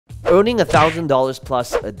Earning $1,000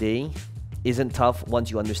 plus a day isn't tough once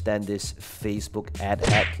you understand this Facebook ad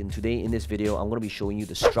hack. And today in this video, I'm going to be showing you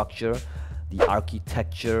the structure, the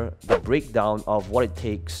architecture, the breakdown of what it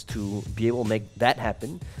takes to be able to make that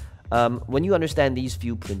happen when you understand these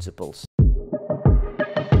few principles.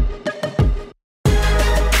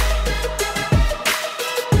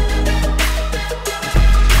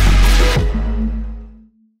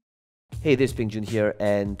 Hey, this is Peng Joon here,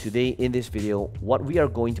 and today in this video, what we are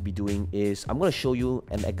going to be doing is I'm going to show you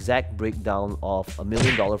an exact breakdown of $1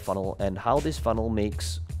 million funnel and how this funnel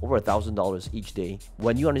makes over $1,000 each day.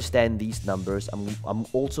 When you understand these numbers, I'm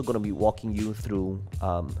also going to be walking you through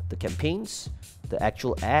the campaigns, the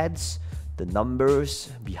actual ads, the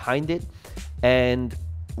numbers behind it, and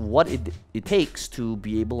what it takes to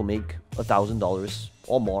be able to make $1,000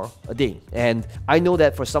 or more a day. And I know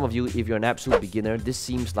that for some of you, if you're an absolute beginner, this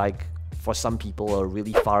seems like for some people a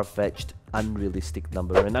really far-fetched, unrealistic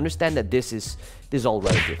number. And understand that this is all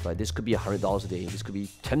relative, right? This could be $100 a day, this could be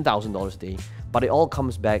 $10,000 a day, but it all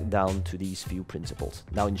comes back down to these few principles.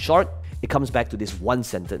 Now, in short, it comes back to this one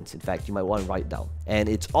sentence. In fact, you might want to write it down. And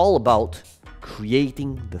it's all about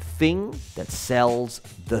creating the thing that sells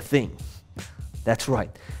the thing. That's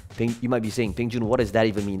right. You might be saying, Peng Joon, what does that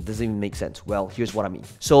even mean? Doesn't even make sense. Well, here's what I mean.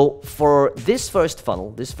 So for this first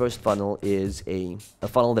funnel is a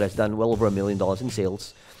funnel that has done well over $1 million in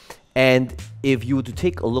sales. And if you were to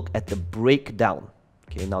take a look at the breakdown,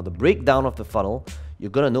 okay, now the breakdown of the funnel,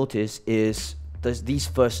 you're going to notice is there's these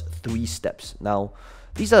first three steps. Now,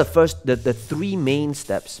 these are the three main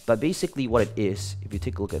steps, but basically what it is, if you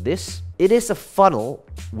take a look at this, it is a funnel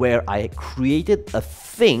where I created a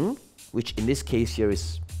thing, which in this case here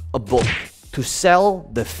is a book, to sell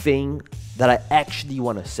the thing that I actually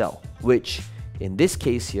want to sell, which in this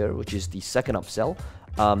case here, which is the second upsell,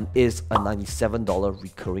 is a $97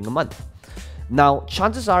 recurring a month. Now,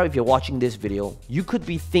 chances are if you're watching this video, you could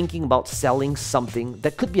be thinking about selling something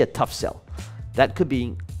that could be a tough sell. That could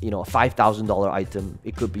be, a $5,000 item.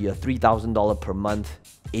 It could be a $3,000 per month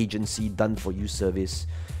agency done for you service.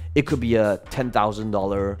 It could be a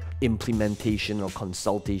 $10,000 implementation or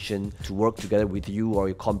consultation to work together with you or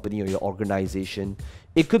your company or your organization.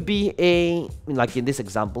 It could be like in this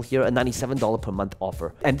example here, a $97 per month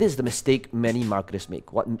offer. And this is the mistake many marketers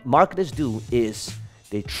make. What marketers do is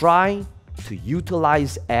they try to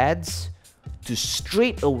utilize ads to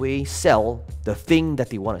straight away sell the thing that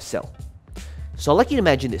they want to sell. So I'd like you to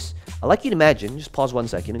imagine this. I'd like you to imagine, just pause 1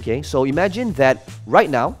 second, okay? So imagine that right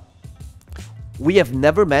now, we have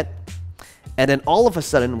never met, and then all of a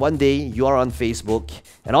sudden, one day, you are on Facebook,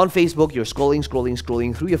 and on Facebook, you're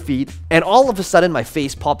scrolling through your feed, and all of a sudden, my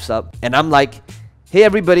face pops up, and I'm like, hey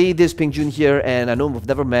everybody, this is Peng Joon here, and I know we've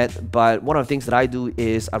never met, but one of the things that I do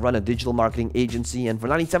is I run a digital marketing agency, and for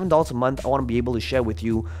 $97 a month, I want to be able to share with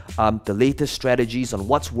you the latest strategies on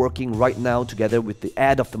what's working right now together with the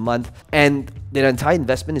ad of the month, and the entire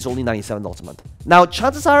investment is only $97 a month. Now,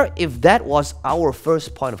 chances are, if that was our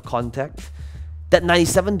first point of contact, that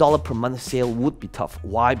 $97 per month sale would be tough.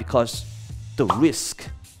 Why? Because the risk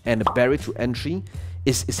and the barrier to entry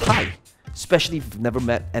is high, especially if you've never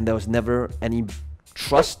met and there was never any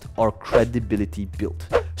trust or credibility built.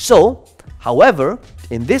 So, however,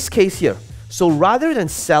 in this case here, so rather than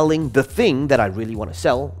selling the thing that I really want to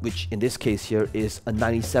sell, which in this case here is a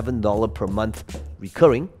 $97 per month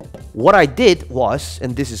recurring, what I did was,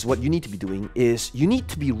 and this is what you need to be doing, is you need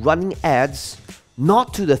to be running ads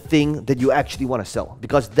not to the thing that you actually want to sell,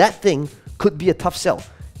 because that thing could be a tough sell.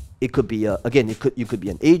 It could be, you could be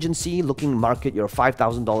an agency looking to market your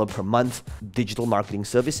 $5,000 per month digital marketing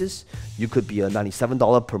services. You could be a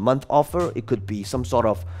 $97 per month offer. It could be some sort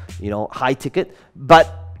of, high ticket.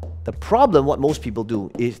 But the problem, what most people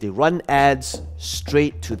do is they run ads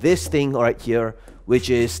straight to this thing right here,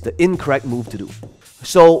 which is the incorrect move to do.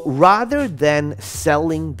 So rather than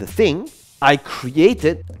selling the thing, I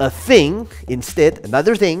created a thing instead,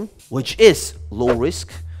 another thing, which is low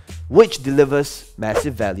risk, which delivers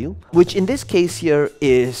massive value, which in this case here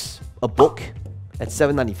is a book at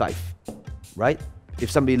 $7.95, right? If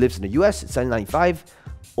somebody lives in the US, it's $7.95.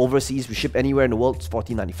 Overseas, we ship anywhere in the world, it's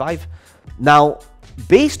 $14.95. Now,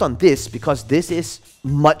 based on this, because this is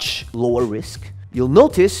much lower risk, you'll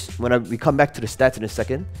notice, when we come back to the stats in a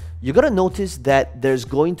second, you're going to notice that there's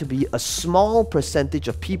going to be a small percentage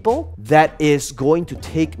of people that is going to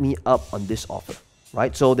take me up on this offer,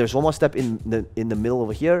 right? So there's one more step in the middle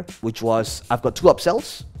over here, which was I've got two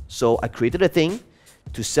upsells. So I created a thing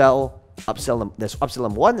to sell there's upsell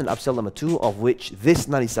number 1 and upsell number 2, of which this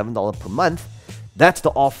 $97 per month, that's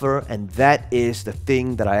the offer, and that is the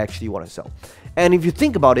thing that I actually want to sell. And if you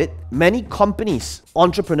think about it, many companies,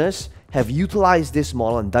 entrepreneurs, have utilized this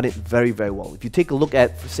model and done it very, very well. If you take a look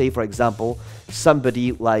at, say, for example,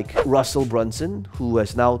 somebody like Russell Brunson, who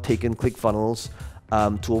has now taken ClickFunnels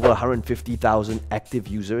to over 150,000 active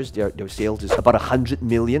users. Their sales is about 100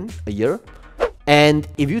 million a year. And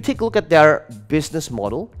if you take a look at their business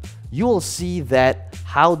model, you will see that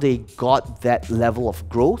how they got that level of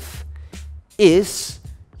growth is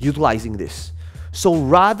utilizing this. So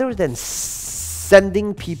rather than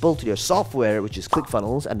sending people to their software, which is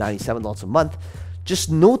ClickFunnels at $97 a month,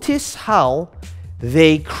 just notice how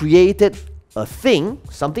they created a thing,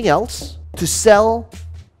 something else, to sell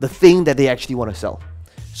the thing that they actually want to sell.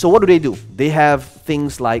 So what do? They have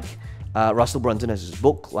things like Russell Brunson has his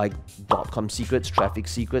book, like .com Secrets, Traffic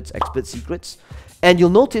Secrets, Expert Secrets. And you'll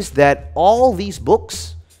notice that all these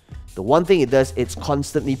books, the one thing it does, it's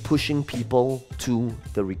constantly pushing people to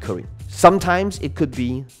the recurring. Sometimes it could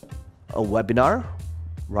be a webinar,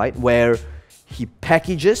 right, where he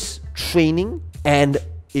packages training and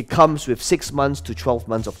it comes with 6 months to 12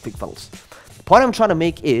 months of ClickFunnels. The point I'm trying to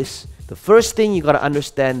make is, the first thing you got to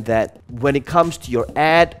understand that when it comes to your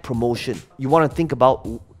ad promotion, you want to think about,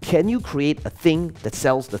 can you create a thing that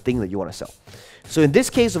sells the thing that you want to sell? So in this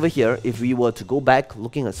case over here, if we were to go back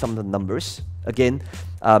looking at some of the numbers, again,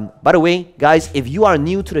 by the way, guys, if you are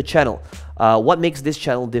new to the channel, what makes this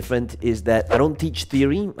channel different is that I don't teach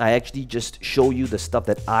theory. I actually just show you the stuff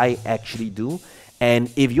that I actually do.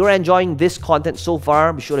 And if you're enjoying this content so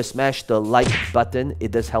far, be sure to smash the like button.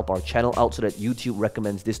 It does help our channel out so that YouTube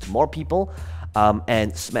recommends this to more people.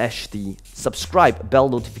 And smash the subscribe bell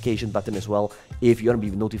notification button as well if you want to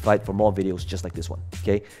be notified for more videos just like this one.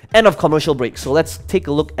 Okay, end of commercial break. So let's take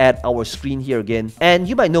a look at our screen here again, and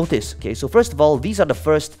you might notice, okay, so first of all, these are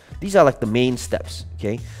like the main steps.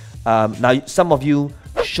 Okay, now some of you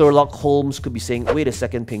Sherlock Holmes could be saying, wait a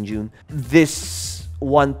second, Peng Joon, this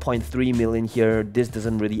 1.3 million here, this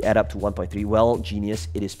doesn't really add up to 1.3. Well, genius,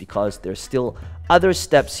 it is because there's still other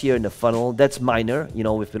steps here in the funnel. That's minor, you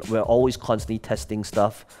know, we're always constantly testing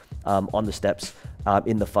stuff on the steps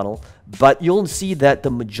in the funnel, but you'll see that the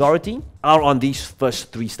majority are on these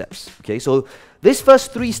first 3 steps. Okay, so these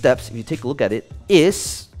first 3 steps, if you take a look at it,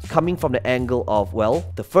 is coming from the angle of,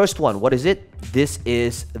 well, the first one, what is it? This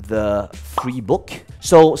is the free book.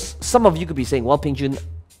 So some of you could be saying, well, Peng Joon,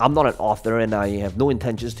 I'm not an author and I have no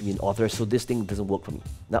intentions to be an author, so this thing doesn't work for me.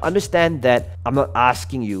 Now understand that I'm not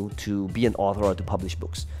asking you to be an author or to publish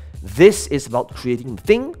books. This is about creating the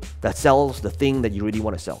thing that sells the thing that you really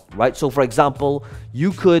want to sell, right? So for example,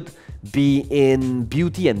 you could be in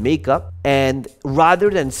beauty and makeup, and rather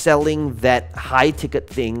than selling that high ticket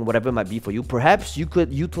thing, whatever it might be for you, perhaps you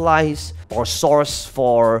could utilize or source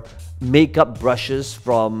for makeup brushes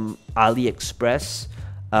from AliExpress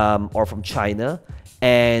or from China,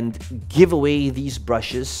 and give away these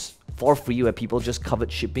brushes for free where people just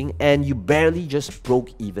covered shipping and you barely just broke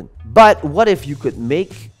even. But what if you could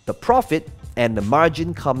make the profit and the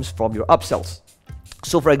margin comes from your upsells?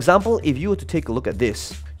 So for example, if you were to take a look at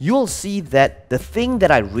this, you'll see that the thing that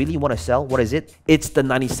I really want to sell, what is it? It's the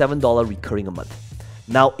 $97 recurring a month.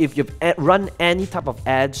 Now, if you've run any type of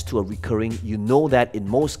ads to a recurring, you know that in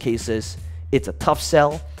most cases, it's a tough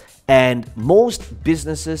sell. And most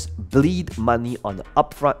businesses bleed money on the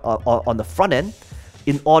upfront, on the front end,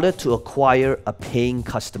 in order to acquire a paying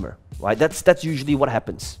customer, right? That's usually what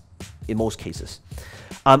happens in most cases,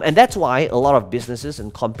 and that's why a lot of businesses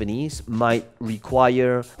and companies might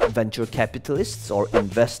require venture capitalists or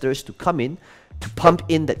investors to come in to pump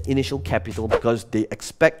in that initial capital because they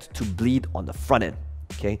expect to bleed on the front end.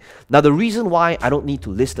 Okay. Now the reason why I don't need to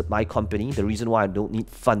list up my company, the reason why I don't need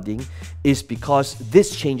funding, is because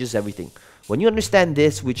this changes everything. When you understand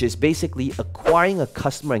this, which is basically acquiring a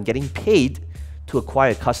customer and getting paid to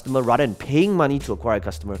acquire a customer rather than paying money to acquire a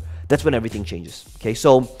customer, that's when everything changes. Okay,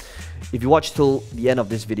 so if you watch till the end of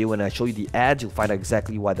this video when I show you the ads, you'll find out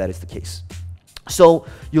exactly why that is the case. So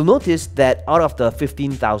you'll notice that out of the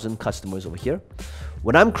 15,000 customers over here,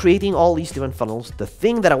 when I'm creating all these different funnels, the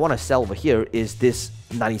thing that I want to sell over here is this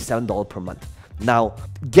 $97 per month. Now,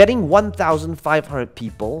 getting 1,500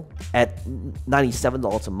 people at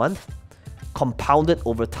 $97 a month, compounded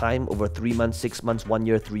over time, over 3 months, 6 months, 1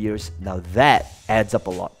 year, 3 years, now that adds up a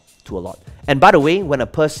lot. And by the way, when a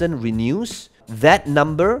person renews, that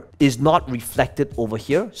number is not reflected over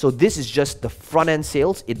here. So this is just the front end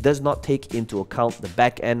sales. It does not take into account the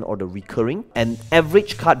back end or the recurring. And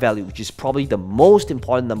average cart value, which is probably the most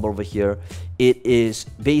important number over here, it is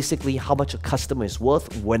basically how much a customer is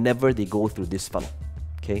worth whenever they go through this funnel.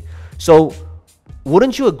 Okay, so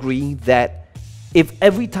wouldn't you agree that if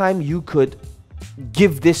every time you could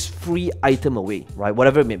give this free item away, right,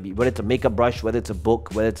 whatever it may be, whether it's a makeup brush, whether it's a book,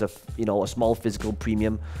 whether it's a, you know, a small physical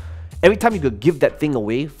premium, Every time you could give that thing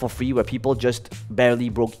away for free where people just barely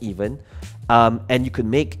broke even, and you could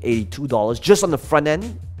make $82 just on the front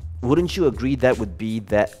end, wouldn't you agree that would be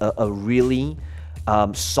a really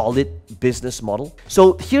solid business model?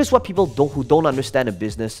 So here's what people who don't understand a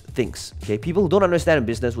business thinks. Okay, people who don't understand a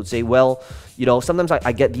business would say, well, you know, sometimes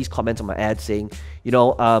I get these comments on my ad saying, you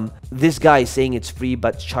know, this guy is saying it's free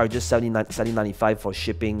but charges $70.95 for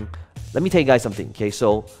shipping. Let me tell you guys something. Okay,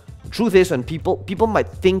 so the truth is, when people might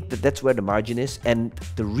think that that's where the margin is, and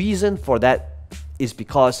the reason for that is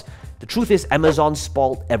because the truth is Amazon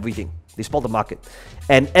spoiled everything. They spoiled the market.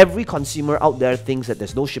 And every consumer out there thinks that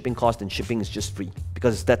there's no shipping cost and shipping is just free,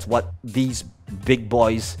 because that's what these big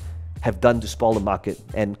boys have done to spoil the market,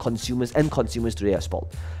 and consumers today are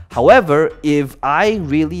spoiled. However, if I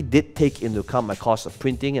really did take into account my cost of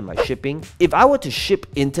printing and my shipping, if I were to ship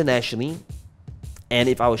internationally, and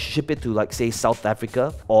if I were to ship it to, like, say, South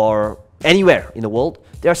Africa or anywhere in the world,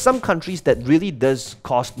 there are some countries that really does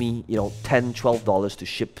cost me, you know, $10, $12 to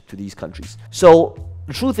ship to these countries. So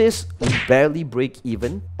the truth is, we barely break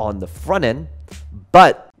even on the front end,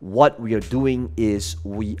 but what we are doing is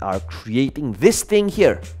we are creating this thing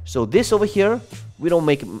here. So this over here, we don't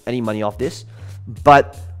make any money off this,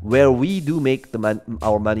 but where we do make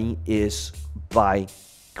our money is by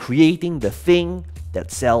creating the thing that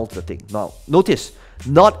sells the thing. Now, notice,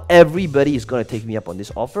 not everybody is going to take me up on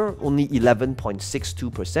this offer. Only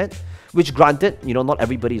 11.62%, which, granted, you know, not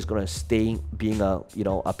everybody is going to stay being a, you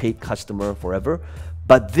know, a paid customer forever.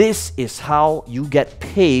 But this is how you get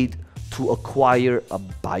paid to acquire a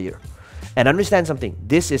buyer. And understand something.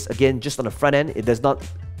 This is, again, just on the front end. It does not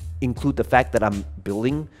include the fact that I'm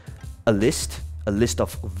building a list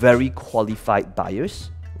of very qualified buyers,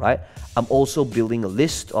 right? I'm also building a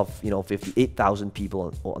list of, you know, 58,000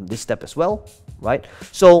 people on this step as well, right?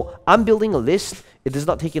 So I'm building a list. It does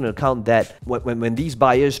not take into account that when these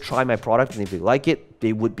buyers try my product and if they like it,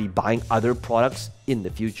 they would be buying other products in the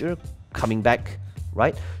future, coming back,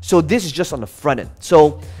 right? So this is just on the front end.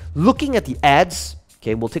 So looking at the ads,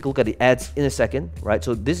 okay, we'll take a look at the ads in a second, right?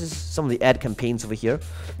 So this is some of the ad campaigns over here.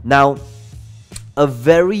 Now, a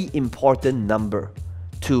very important number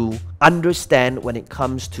to understand when it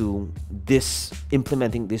comes to this,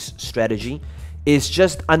 implementing this strategy, is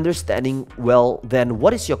just understanding, well, then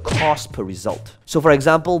what is your cost per result? So for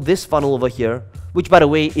example, this funnel over here, which, by the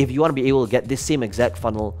way, if you want to be able to get this same exact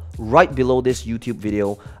funnel, right below this YouTube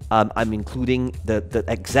video, I'm including the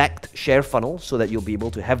exact share funnel so that you'll be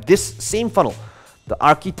able to have this same funnel, the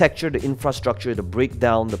architecture, the infrastructure, the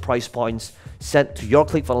breakdown, the price points sent to your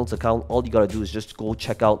ClickFunnels account. All you gotta do is just go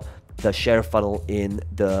check out the share funnel in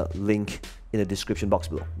the link in the description box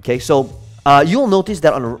below. Okay, so you'll notice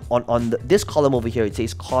that on this column over here, it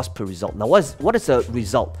says cost per result. Now, what is a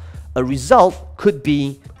result? A result could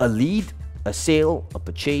be a lead, a sale, a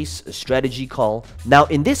purchase, a strategy call. Now,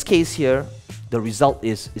 in this case here, the result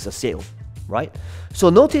is a sale, right? So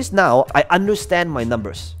notice now, I understand my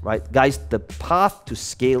numbers, right? Guys, the path to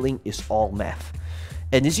scaling is all math.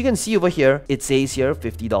 And as you can see over here, it says here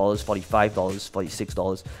 $50, $45,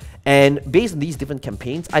 $46. And based on these different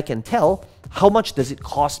campaigns, I can tell how much does it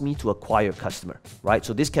cost me to acquire a customer, right?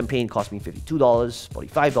 So this campaign cost me $52,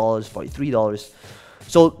 $45, $43.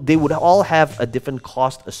 So they would all have a different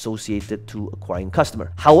cost associated to acquiring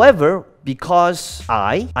customer. However, because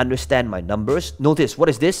I understand my numbers, notice, what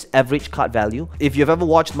is this? Average cart value. If you've ever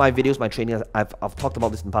watched my videos, my training, I've talked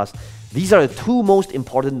about this in the past. These are the two most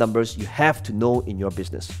important numbers you have to know in your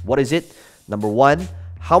business. What is it? Number one,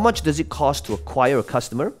 how much does it cost to acquire a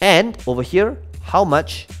customer? And over here, how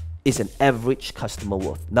much is an average customer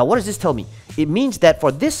worth? Now, what does this tell me? It means that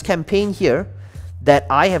for this campaign here, that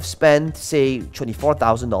I have spent, say,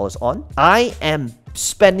 $24,000 on, I am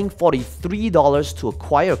spending $43 to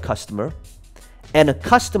acquire a customer, and a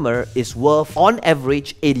customer is worth, on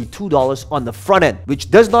average, $82 on the front end,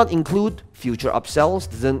 which does not include future upsells,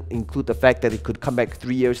 doesn't include the fact that it could come back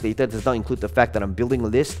 3 years later, does not include the fact that I'm building a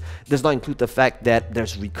list, does not include the fact that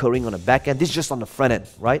there's recurring on the back end. This is just on the front end,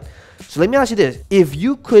 right? So let me ask you this. If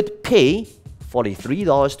you could pay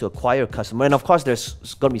 $43 to acquire a customer, and of course there's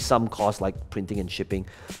going to be some cost like printing and shipping,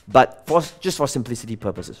 but just for simplicity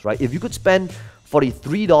purposes, right? If you could spend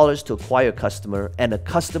 $43 to acquire a customer and a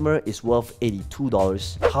customer is worth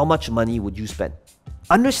 $82, how much money would you spend?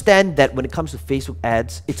 Understand that when it comes to Facebook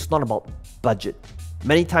ads, it's not about budget.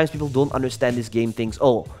 Many times people don't understand this game, thinks,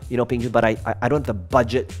 oh, you know, Peng Joon, but I don't have the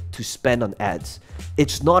budget to spend on ads.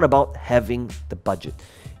 It's not about having the budget.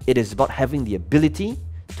 It is about having the ability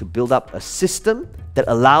to build up a system that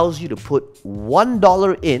allows you to put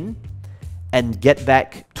 $1 in and get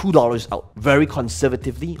back $2 out, very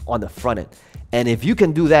conservatively on the front end. And if you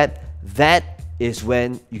can do that, that is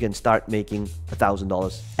when you can start making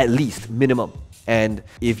 $1,000 at least, minimum. And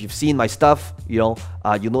if you've seen my stuff, you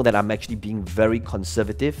know that I'm actually being very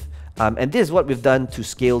conservative. And this is what we've done to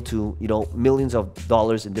scale to, millions of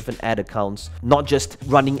dollars in different ad accounts, not just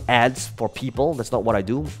running ads for people, that's not what I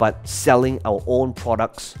do, but selling our own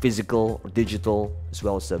products, physical or digital, as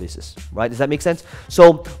well as services, right? Does that make sense?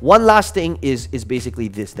 So one last thing is basically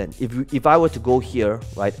this then. If I were to go here,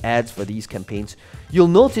 right, ads for these campaigns, you'll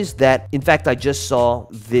notice that, in fact, I just saw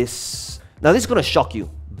this. Now this is gonna shock you,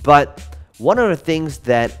 but one of the things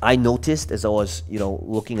that I noticed as I was,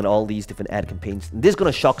 looking at all these different ad campaigns, and this is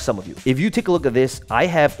going to shock some of you. If you take a look at this, I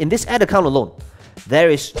have, in this ad account alone, there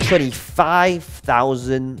is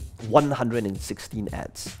 25,116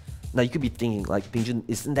 ads. Now you could be thinking, like, Peng Joon,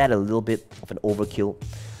 isn't that a little bit of an overkill?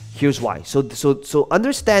 Here's why. So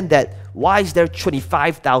understand that why is there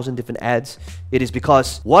 25,000 different ads? It is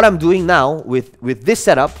because what I'm doing now with this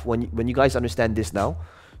setup, when you guys understand this now,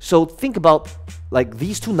 so think about like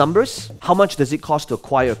these two numbers. How much does it cost to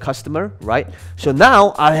acquire a customer, right? So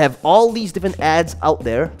now I have all these different ads out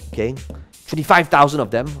there, okay? 25,000 of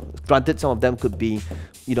them. Granted, some of them could be,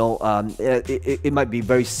 it might be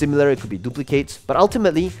very similar. It could be duplicates. But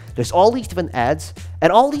ultimately, there's all these different ads.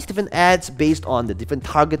 And all these different ads based on the different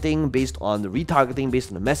targeting, based on the retargeting,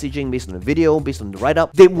 based on the messaging, based on the video, based on the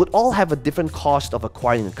write-up. They would all have a different cost of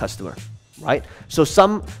acquiring a customer. Right? So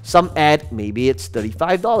some ad, maybe it's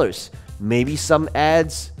 $35. Maybe some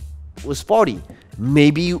ads was 40.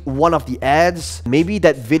 Maybe one of the ads, maybe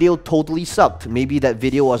that video totally sucked. Maybe that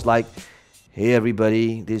video was like, hey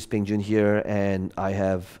everybody, this is Peng Joon here, and I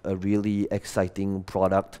have a really exciting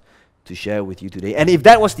product to share with you today. And if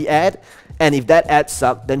that was the ad, and if that ad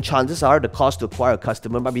sucked, then chances are the cost to acquire a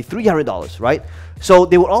customer might be $300, right? So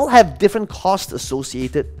they will all have different costs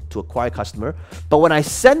associated to acquire a customer. But when I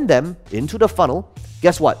send them into the funnel,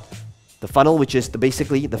 guess what? The funnel, which is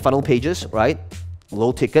basically the funnel pages, right?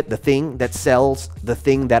 Low ticket, the thing that sells the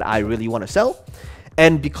thing that I really want to sell.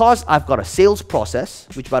 And because I've got a sales process,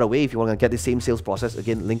 which by the way, if you want to get the same sales process,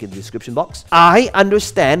 again, link in the description box, I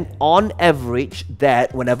understand on average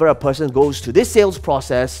that whenever a person goes to this sales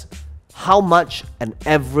process, how much an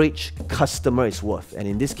average customer is worth. And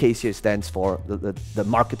in this case here, it stands for, the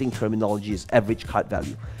marketing terminology is average cart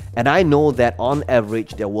value. And I know that on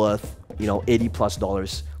average, they're worth,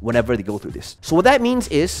 $80+ whenever they go through this. So what that means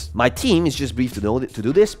is, my team is just briefed to do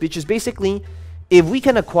this, which is basically, if we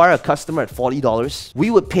can acquire a customer at $40,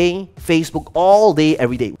 we would pay Facebook all day,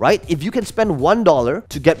 every day, right? If you can spend $1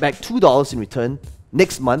 to get back $2 in return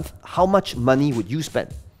next month, how much money would you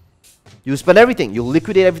spend? You'll spend everything. You'll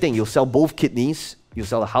liquidate everything. You'll sell both kidneys. You'll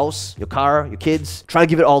sell a house, your car, your kids. Try to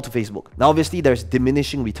give it all to Facebook. Now, obviously, there's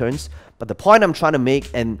diminishing returns. But the point I'm trying to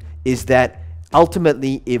make is that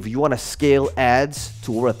ultimately, if you want to scale ads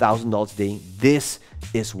to over $1,000 a day, this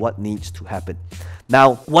is what needs to happen.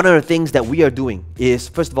 Now, one of the things that we are doing is,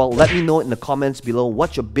 first of all, let me know in the comments below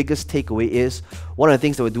what your biggest takeaway is. One of the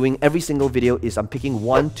things that we're doing every single video is I'm picking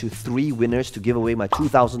 1 to 3 winners to give away my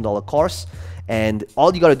 $2,000 course. And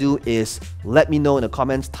all you gotta do is let me know in the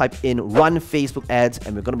comments, type in run Facebook ads,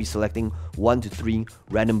 and we're gonna be selecting 1 to 3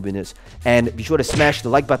 random winners. And be sure to smash the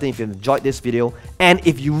like button if you enjoyed this video. And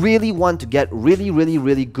if you really want to get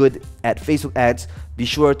really good at Facebook ads, be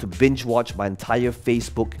sure to binge watch my entire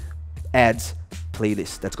Facebook ads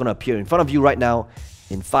playlist that's gonna appear in front of you right now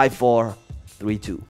in 5, 4, 3, 2.